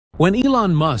When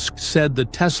Elon Musk said the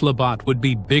Tesla bot would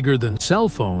be bigger than cell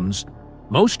phones,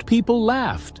 most people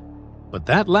laughed. But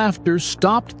that laughter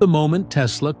stopped the moment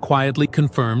Tesla quietly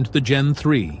confirmed the Gen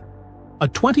 3, a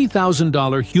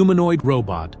 $20,000 humanoid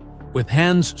robot with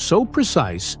hands so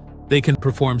precise they can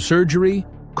perform surgery,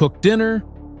 cook dinner,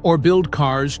 or build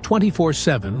cars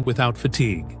 24/7 without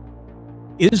fatigue.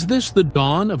 Is this the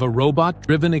dawn of a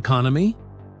robot-driven economy?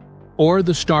 Or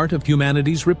the start of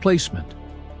humanity's replacement?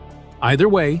 Either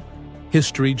way,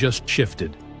 history just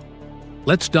shifted.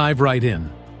 Let's dive right in.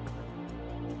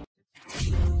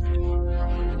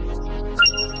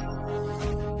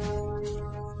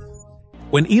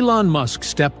 When Elon Musk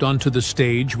stepped onto the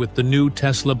stage with the new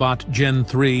Tesla bot Gen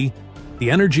 3,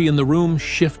 the energy in the room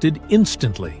shifted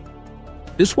instantly.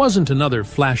 This wasn't another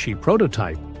flashy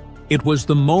prototype. It was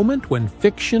the moment when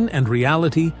fiction and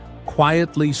reality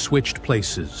quietly switched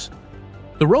places.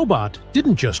 The robot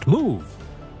didn't just move,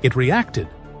 it reacted.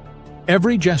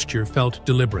 Every gesture felt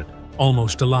deliberate,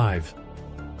 almost alive.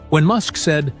 When Musk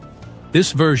said,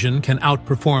 "This version can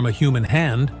outperform a human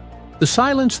hand," the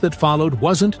silence that followed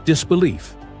wasn't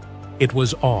disbelief. It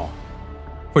was awe.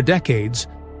 For decades,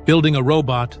 building a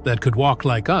robot that could walk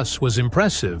like us was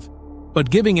impressive, but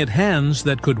giving it hands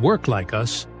that could work like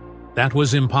us, that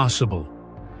was impossible.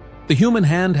 The human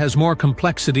hand has more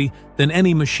complexity than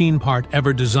any machine part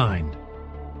ever designed.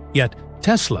 Yet,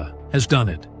 Tesla has done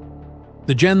it.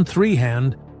 The Gen 3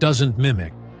 hand doesn't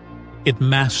mimic. It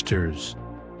masters.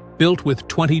 Built with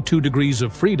 22 degrees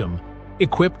of freedom,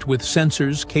 equipped with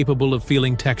sensors capable of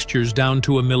feeling textures down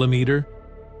to a millimeter,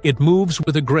 it moves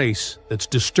with a grace that's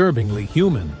disturbingly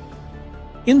human.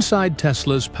 Inside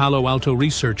Tesla's Palo Alto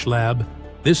research lab,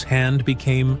 this hand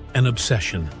became an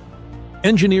obsession.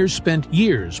 Engineers spent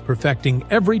years perfecting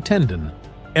every tendon,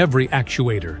 every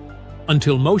actuator,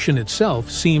 until motion itself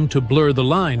seemed to blur the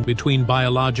line between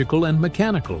biological and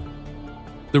mechanical.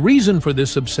 The reason for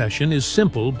this obsession is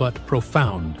simple but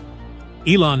profound.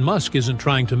 Elon Musk isn't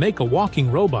trying to make a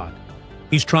walking robot.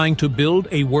 He's trying to build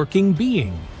a working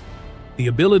being. The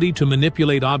ability to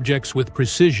manipulate objects with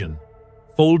precision,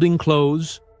 folding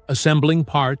clothes, assembling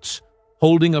parts,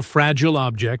 holding a fragile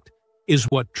object, is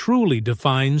what truly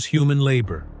defines human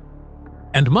labor.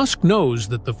 And Musk knows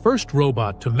that the first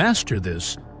robot to master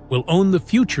this will own the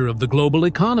future of the global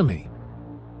economy.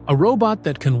 A robot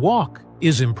that can walk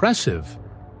is impressive,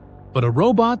 but a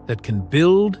robot that can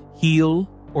build, heal,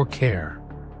 or care.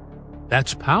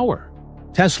 That's power.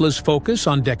 Tesla's focus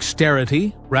on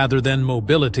dexterity rather than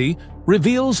mobility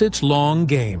reveals its long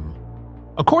game.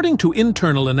 According to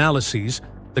internal analyses,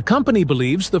 the company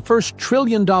believes the first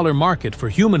trillion-dollar market for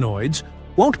humanoids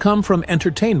won't come from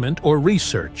entertainment or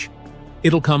research.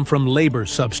 It'll come from labor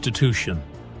substitution.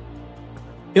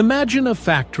 Imagine a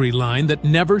factory line that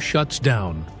never shuts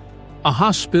down, a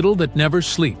hospital that never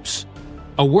sleeps,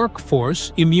 a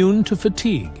workforce immune to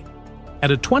fatigue.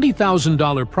 At a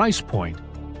 $20,000 price point,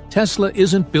 Tesla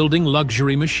isn't building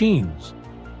luxury machines.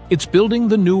 It's building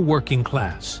the new working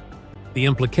class. The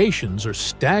implications are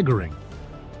staggering.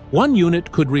 One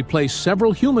unit could replace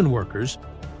several human workers,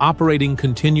 operating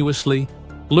continuously,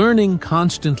 learning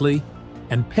constantly,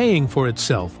 and paying for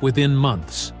itself within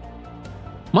months.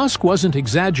 Musk wasn't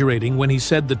exaggerating when he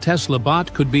said the Tesla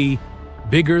bot could be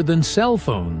bigger than cell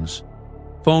phones.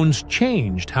 Phones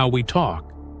changed how we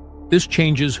talk. This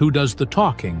changes who does the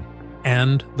talking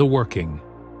and the working.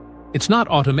 It's not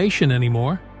automation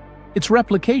anymore, it's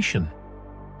replication.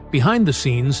 Behind the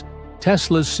scenes,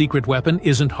 Tesla's secret weapon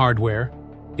isn't hardware,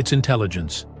 it's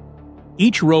intelligence.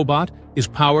 Each robot is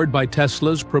powered by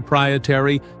Tesla's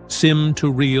proprietary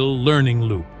sim-to-real learning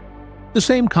loop, the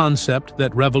same concept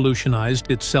that revolutionized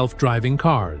its self-driving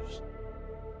cars.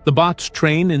 The bots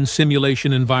train in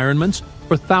simulation environments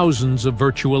for thousands of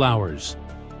virtual hours,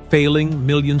 failing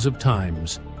millions of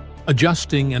times,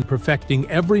 adjusting and perfecting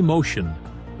every motion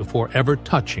before ever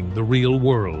touching the real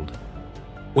world.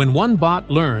 When one bot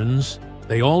learns,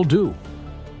 they all do.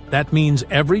 That means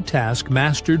every task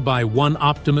mastered by one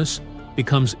Optimus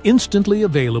becomes instantly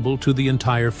available to the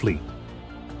entire fleet.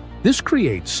 This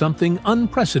creates something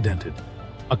unprecedented,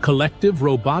 a collective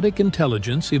robotic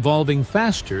intelligence evolving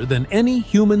faster than any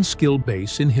human skill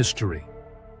base in history.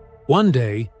 One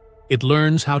day, it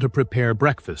learns how to prepare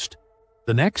breakfast.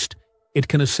 The next, it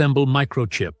can assemble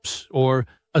microchips or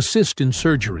assist in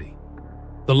surgery.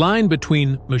 The line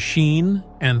between machine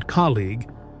and colleague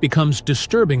becomes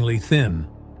disturbingly thin.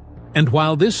 And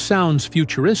while this sounds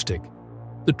futuristic,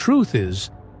 the truth is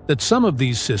that some of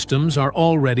these systems are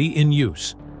already in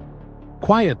use.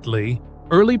 Quietly,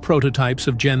 early prototypes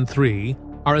of Gen 3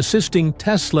 are assisting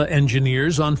Tesla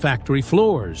engineers on factory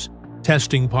floors,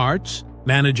 testing parts,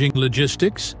 managing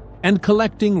logistics, and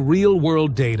collecting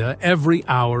real-world data every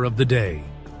hour of the day.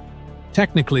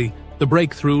 Technically, the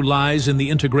breakthrough lies in the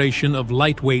integration of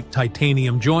lightweight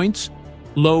titanium joints,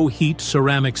 low-heat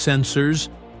ceramic sensors,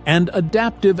 and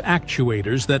adaptive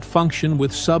actuators that function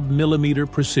with sub-millimeter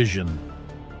precision.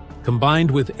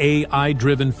 Combined with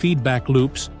AI-driven feedback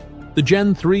loops, the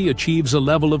Gen 3 achieves a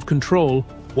level of control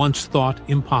once thought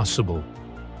impossible.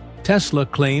 Tesla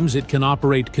claims it can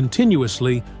operate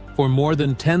continuously for more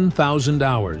than 10,000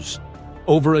 hours,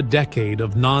 over a decade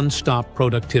of non-stop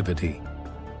productivity.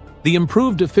 The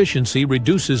improved efficiency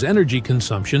reduces energy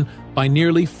consumption by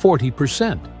nearly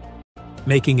 40%,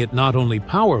 making it not only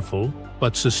powerful,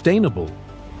 but sustainable.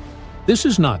 This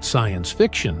is not science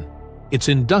fiction, it's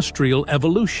industrial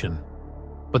evolution.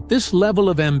 But this level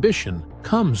of ambition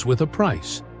comes with a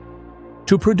price.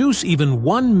 To produce even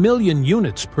 1 million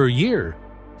units per year,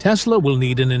 Tesla will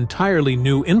need an entirely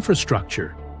new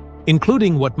infrastructure,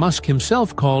 including what Musk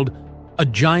himself called a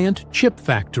giant chip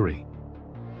factory.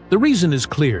 The reason is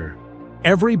clear.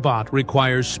 Every bot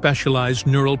requires specialized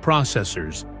neural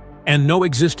processors, and no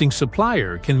existing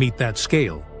supplier can meet that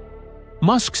scale.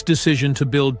 Musk's decision to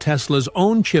build Tesla's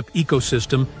own chip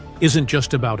ecosystem isn't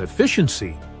just about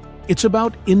efficiency, it's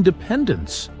about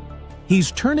independence.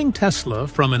 He's turning Tesla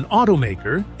from an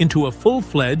automaker into a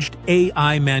full-fledged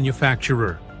AI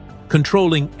manufacturer,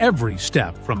 controlling every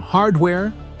step from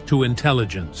hardware to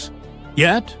intelligence.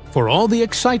 Yet, for all the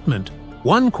excitement,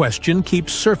 one question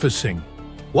keeps surfacing.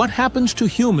 What happens to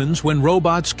humans when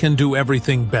robots can do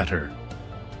everything better?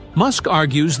 Musk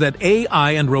argues that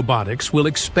AI and robotics will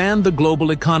expand the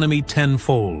global economy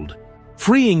tenfold,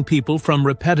 freeing people from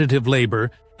repetitive labor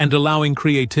and allowing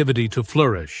creativity to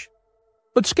flourish.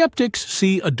 But skeptics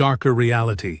see a darker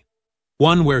reality,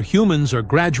 one where humans are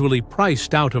gradually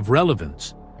priced out of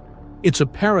relevance. It's a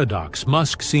paradox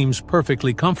Musk seems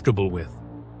perfectly comfortable with,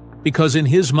 because in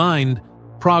his mind,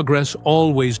 progress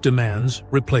always demands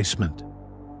replacement.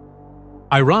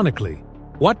 Ironically,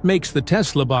 what makes the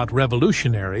Tesla bot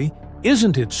revolutionary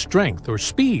isn't its strength or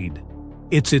speed,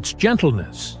 it's its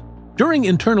gentleness. During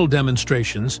internal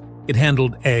demonstrations, it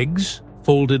handled eggs,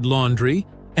 folded laundry,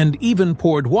 and even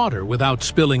poured water without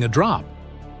spilling a drop.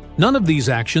 None of these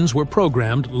actions were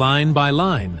programmed line by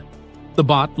line. The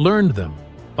bot learned them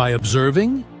by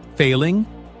observing, failing,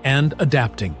 and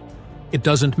adapting. It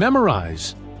doesn't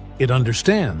memorize, it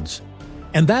understands.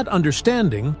 And that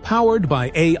understanding, powered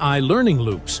by AI learning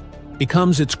loops,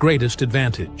 becomes its greatest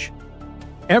advantage.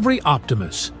 Every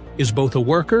Optimus is both a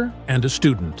worker and a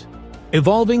student,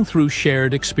 evolving through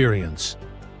shared experience.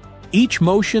 Each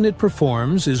motion it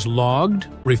performs is logged,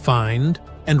 refined,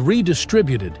 and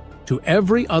redistributed to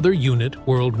every other unit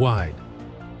worldwide.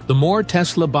 The more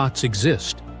Tesla bots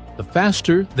exist, the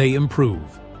faster they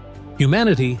improve.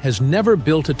 Humanity has never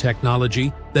built a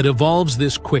technology that evolves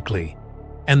this quickly,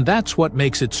 and that's what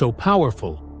makes it so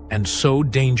powerful and so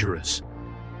dangerous.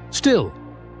 Still,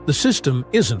 the system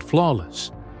isn't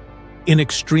flawless. In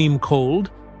extreme cold,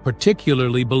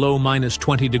 particularly below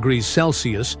 -20 degrees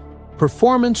Celsius,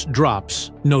 performance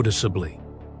drops noticeably.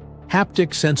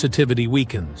 Haptic sensitivity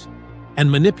weakens,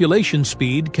 and manipulation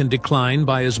speed can decline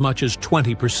by as much as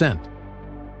 20%.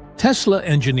 Tesla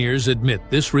engineers admit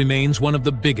this remains one of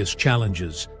the biggest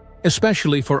challenges,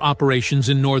 especially for operations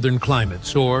in northern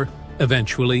climates or,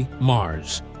 eventually,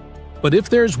 Mars. But if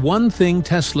there's one thing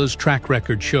Tesla's track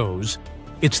record shows,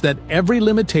 it's that every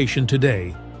limitation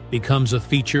today becomes a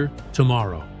feature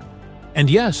tomorrow. And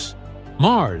yes,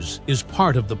 Mars is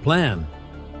part of the plan.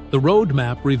 The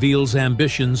roadmap reveals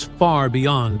ambitions far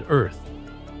beyond Earth.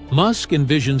 Musk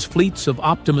envisions fleets of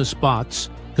Optimus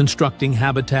bots constructing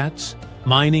habitats,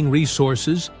 mining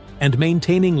resources, and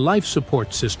maintaining life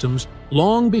support systems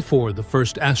long before the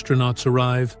first astronauts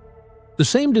arrive. The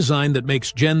same design that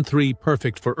makes Gen 3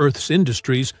 perfect for Earth's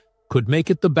industries could make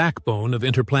it the backbone of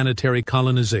interplanetary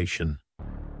colonization.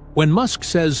 When Musk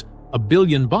says a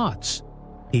billion bots,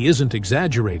 he isn't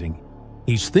exaggerating.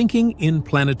 He's thinking in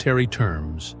planetary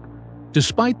terms.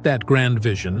 Despite that grand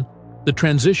vision, the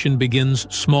transition begins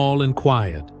small and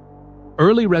quiet.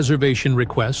 Early reservation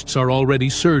requests are already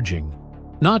surging,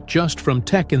 not just from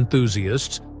tech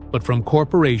enthusiasts, but from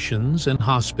corporations and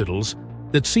hospitals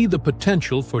that see the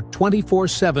potential for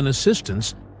 24/7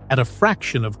 assistance at a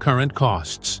fraction of current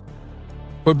costs.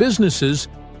 For businesses,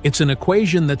 it's an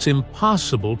equation that's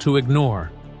impossible to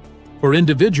ignore. For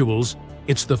individuals,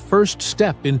 it's the first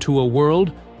step into a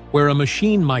world where a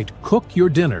machine might cook your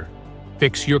dinner,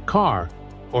 fix your car,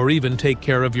 or even take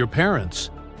care of your parents.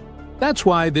 That's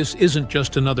why this isn't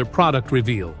just another product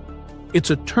reveal. It's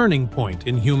a turning point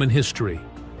in human history.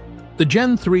 The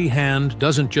Gen 3 hand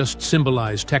doesn't just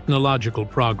symbolize technological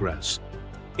progress.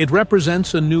 It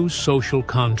represents a new social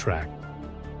contract,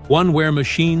 one where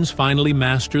machines finally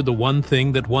master the one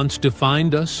thing that once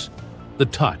defined us, the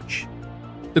touch.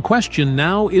 The question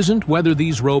now isn't whether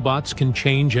these robots can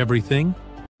change everything.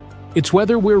 It's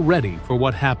whether we're ready for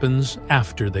what happens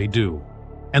after they do.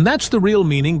 And that's the real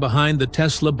meaning behind the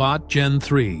Tesla Bot Gen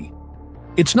 3.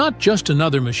 It's not just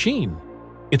another machine.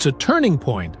 It's a turning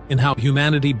point in how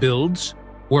humanity builds,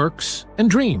 works,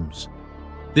 and dreams.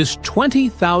 This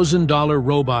 $20,000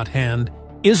 robot hand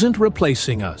isn't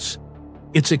replacing us.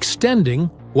 It's extending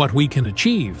what we can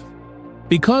achieve.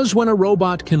 Because when a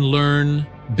robot can learn,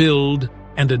 build,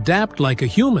 and adapt like a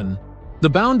human, the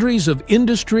boundaries of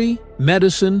industry,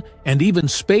 medicine, and even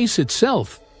space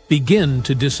itself begin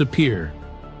to disappear.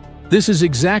 This is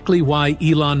exactly why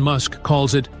Elon Musk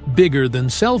calls it bigger than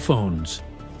cell phones.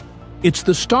 It's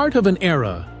the start of an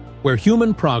era where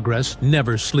human progress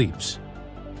never sleeps.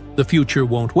 The future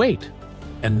won't wait,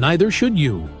 and neither should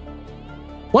you.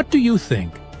 What do you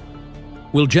think?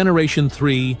 Will Generation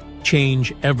 3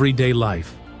 change everyday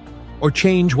life, or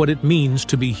change what it means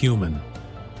to be human?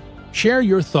 Share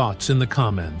your thoughts in the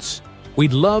comments.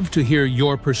 We'd love to hear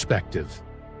your perspective.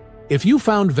 If you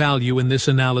found value in this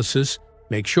analysis,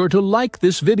 make sure to like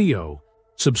this video,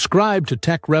 subscribe to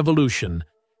Tech Revolution,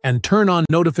 and turn on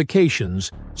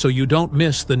notifications so you don't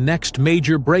miss the next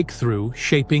major breakthrough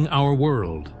shaping our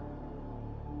world.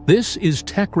 This is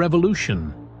Tech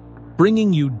Revolution,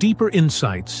 bringing you deeper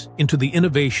insights into the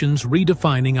innovations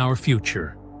redefining our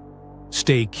future.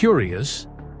 Stay curious,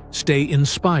 stay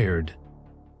inspired,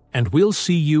 and we'll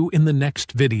see you in the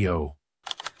next video.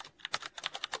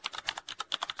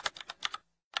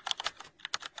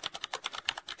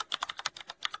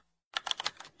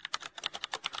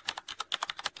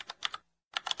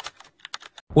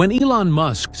 When Elon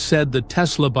Musk said the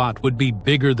Tesla bot would be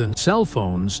bigger than cell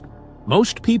phones,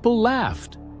 most people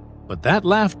laughed. But that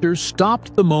laughter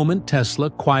stopped the moment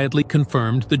Tesla quietly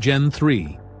confirmed the Gen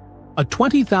 3, a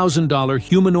 $20,000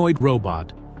 humanoid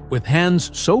robot with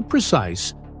hands so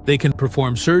precise they can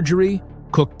perform surgery,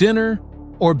 cook dinner,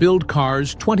 or build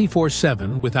cars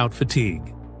 24/7 without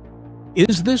fatigue.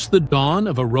 Is this the dawn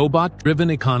of a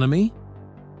robot-driven economy,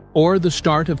 or the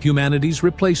start of humanity's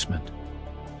replacement?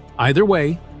 Either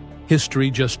way,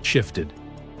 history just shifted.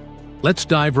 Let's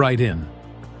dive right in.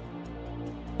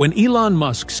 When Elon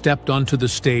Musk stepped onto the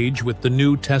stage with the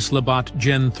new Tesla Bot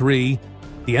Gen 3,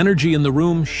 the energy in the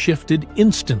room shifted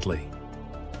instantly.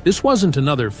 This wasn't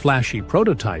another flashy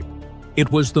prototype.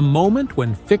 It was the moment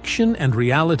when fiction and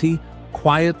reality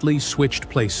quietly switched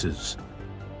places.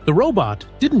 The robot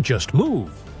didn't just move,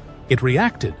 it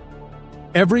reacted.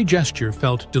 Every gesture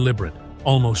felt deliberate,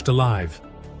 almost alive.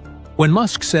 When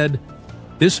Musk said,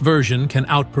 "This version can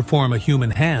outperform a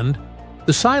human hand,"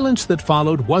 the silence that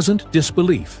followed wasn't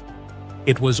disbelief.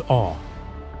 It was awe.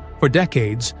 For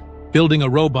decades, building a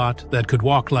robot that could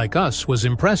walk like us was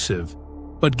impressive,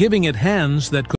 but giving it hands that could